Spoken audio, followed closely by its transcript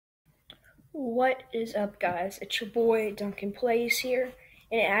What is up, guys? It's your boy Duncan Plays here,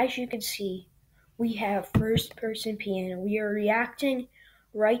 and as you can see, we have first-person piano. We are reacting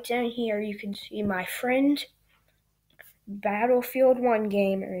right down here. You can see my friend Battlefield 1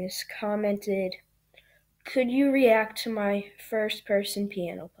 Gamers commented, "Could you react to my first-person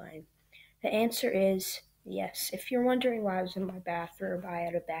piano playing?" The answer is yes. If you're wondering why I was in my bathroom, I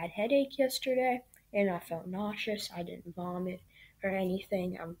had a bad headache yesterday, and I felt nauseous. I didn't vomit or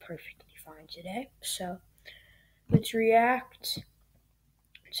anything. I'm perfectly fine today. So let's react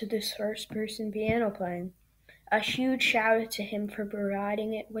to this first-person piano playing. A huge shout out to him for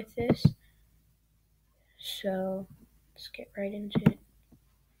providing it with this. So let's get right into it.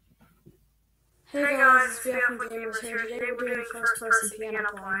 Hey guys, it's BF from Gamers here. Today we're doing first person piano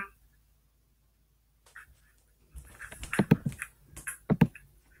playing.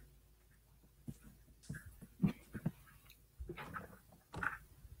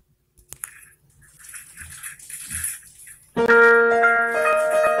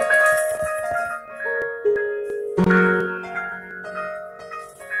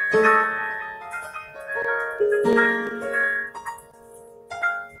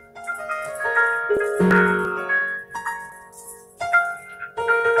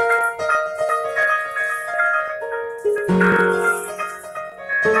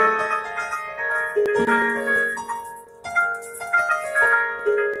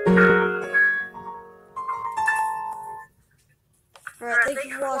 Alright, thank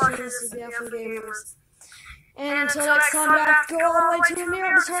you for watching. This is BF from Gamers. And until next time, I have to go all the way to a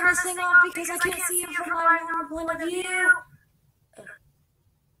mirror to turn this thing off because I can't see it from my normal point of view.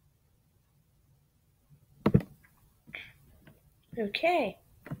 Okay.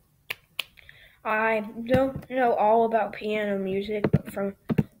 I don't know all about piano music, but from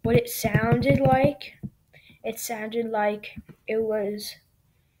what it sounded like it was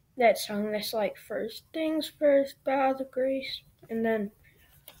that song that's like first things first, by the grace, and then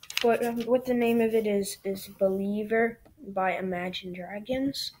what the name of it is Believer by Imagine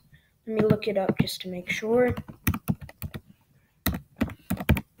Dragons. Let me look it up just to make sure.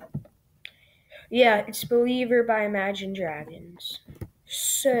 Yeah, it's Believer by Imagine Dragons.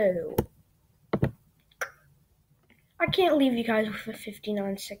 So I can't leave you guys with a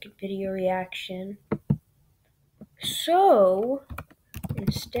 59-second video reaction. So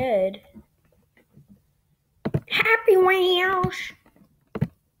instead, Happy Wheels!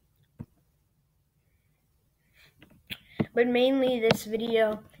 But mainly this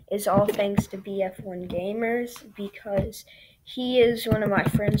video is all thanks to BF1 Gamers because he is one of my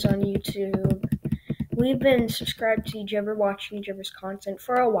friends on YouTube. We've been subscribed to each other, watching each other's content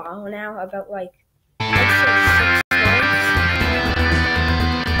for a while now, about I'd say 6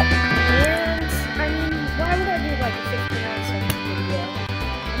 months. And I mean, why would I do like a 59-second video?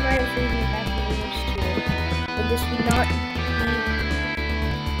 I might as well be Happy Wheels too. But this would not be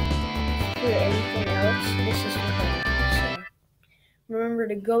for anything else. This is for fun. Remember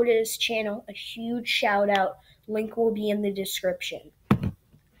to go to his channel. A huge shout out. Link will be in the description.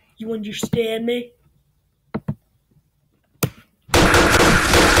 You understand me?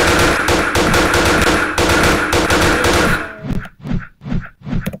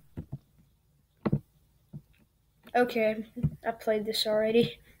 Okay, I played this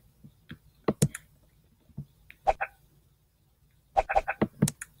already.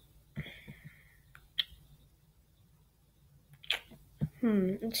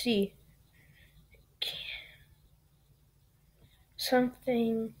 Let's see.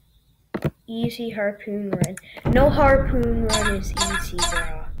 Something easy harpoon run. No harpoon run is easy,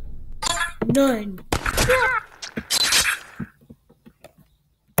 bro. None.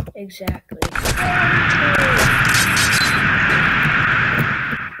 Exactly.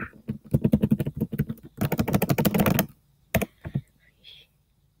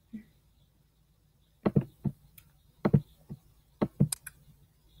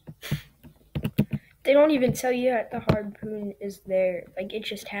 They don't even tell you that the harpoon is there. Like, it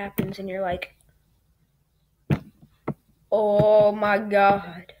just happens and you're like, oh my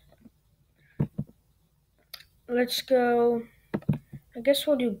god. Let's go. I guess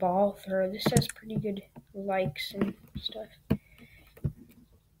we'll do ball throw. This has pretty good likes and stuff.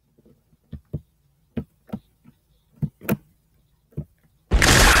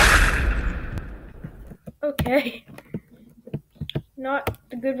 Okay. Not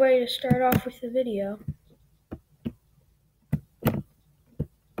a good way to start off with the video.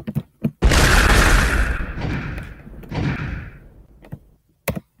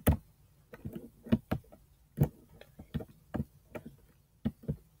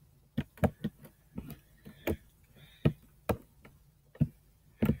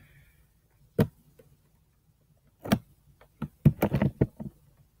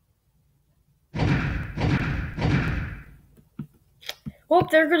 Oh,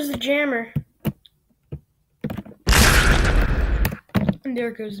 there goes the jammer. And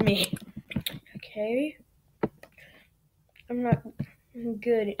there goes me. Okay. I'm not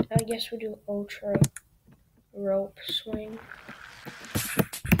good. I guess we'll do ultra rope swing.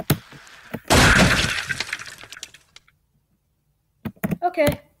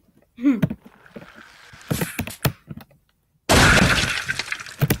 Okay.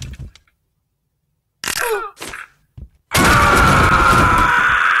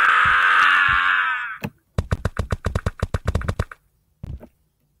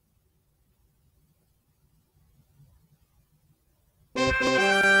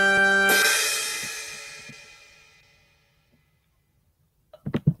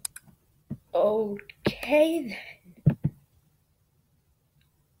 Okay then.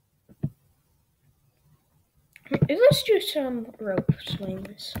 Let's do some rope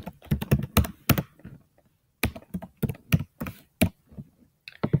swings.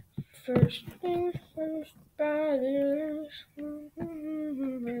 First things first, brothers.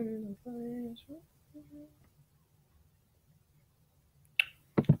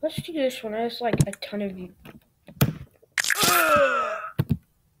 Let's do this one. There's like a ton of you.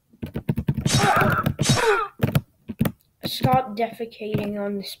 Stop defecating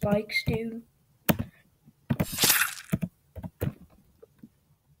on the spikes, dude.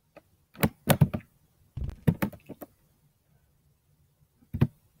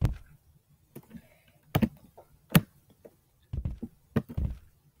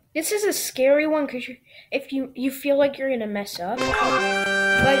 This is a scary one because if you feel like you're gonna mess up,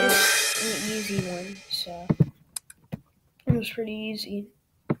 but it's an easy one, so it was pretty easy.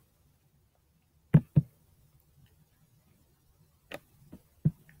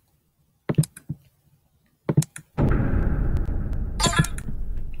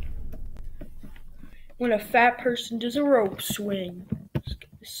 When a fat person does a rope swing, let's get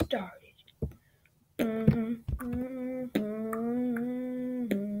this started.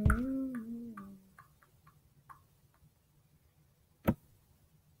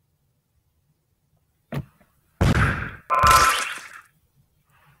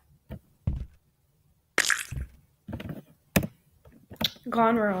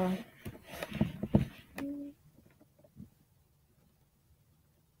 Gone wrong.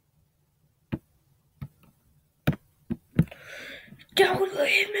 Don't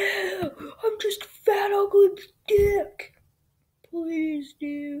leave me! I'm just a fat, ugly dick! Please,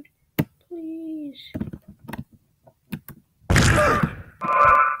 dude. Please.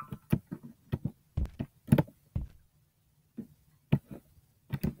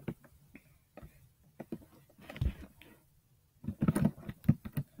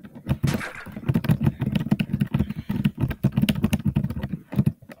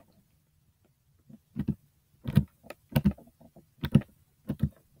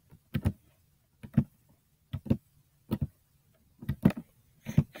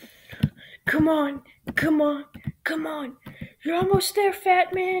 Come on, come on, come on. You're almost there,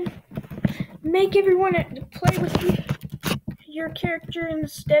 fat man. Make everyone play with your character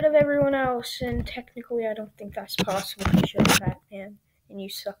instead of everyone else. And technically, I don't think that's possible because you're a fat man and you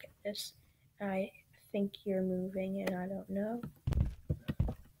suck at this. I think you're moving and I don't know.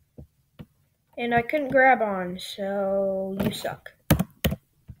 And I couldn't grab on, so you suck.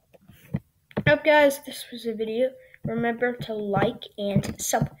 Up, guys, this was a video. Remember to like and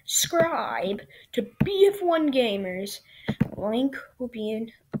subscribe to BF1 Gamers. Link will be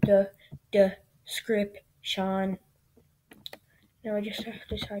in the description. Now I just have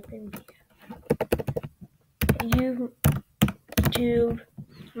to type in YouTube.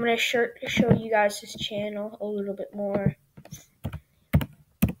 I'm going to show you guys his channel a little bit more.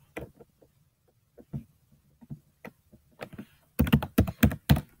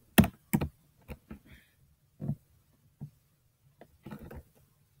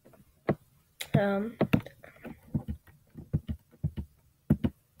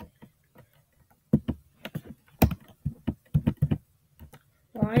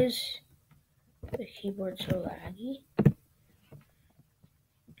 Why is the keyboard so laggy?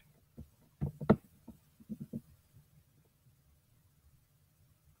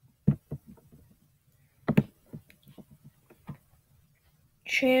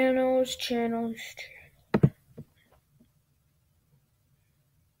 Channels.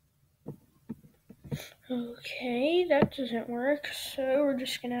 Okay, that doesn't work, so we're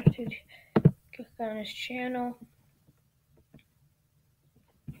just gonna have to click on his channel.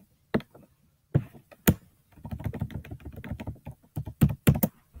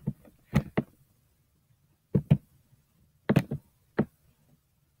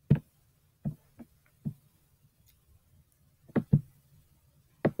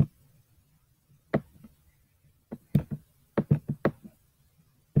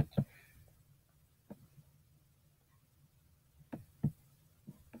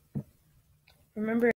 Remember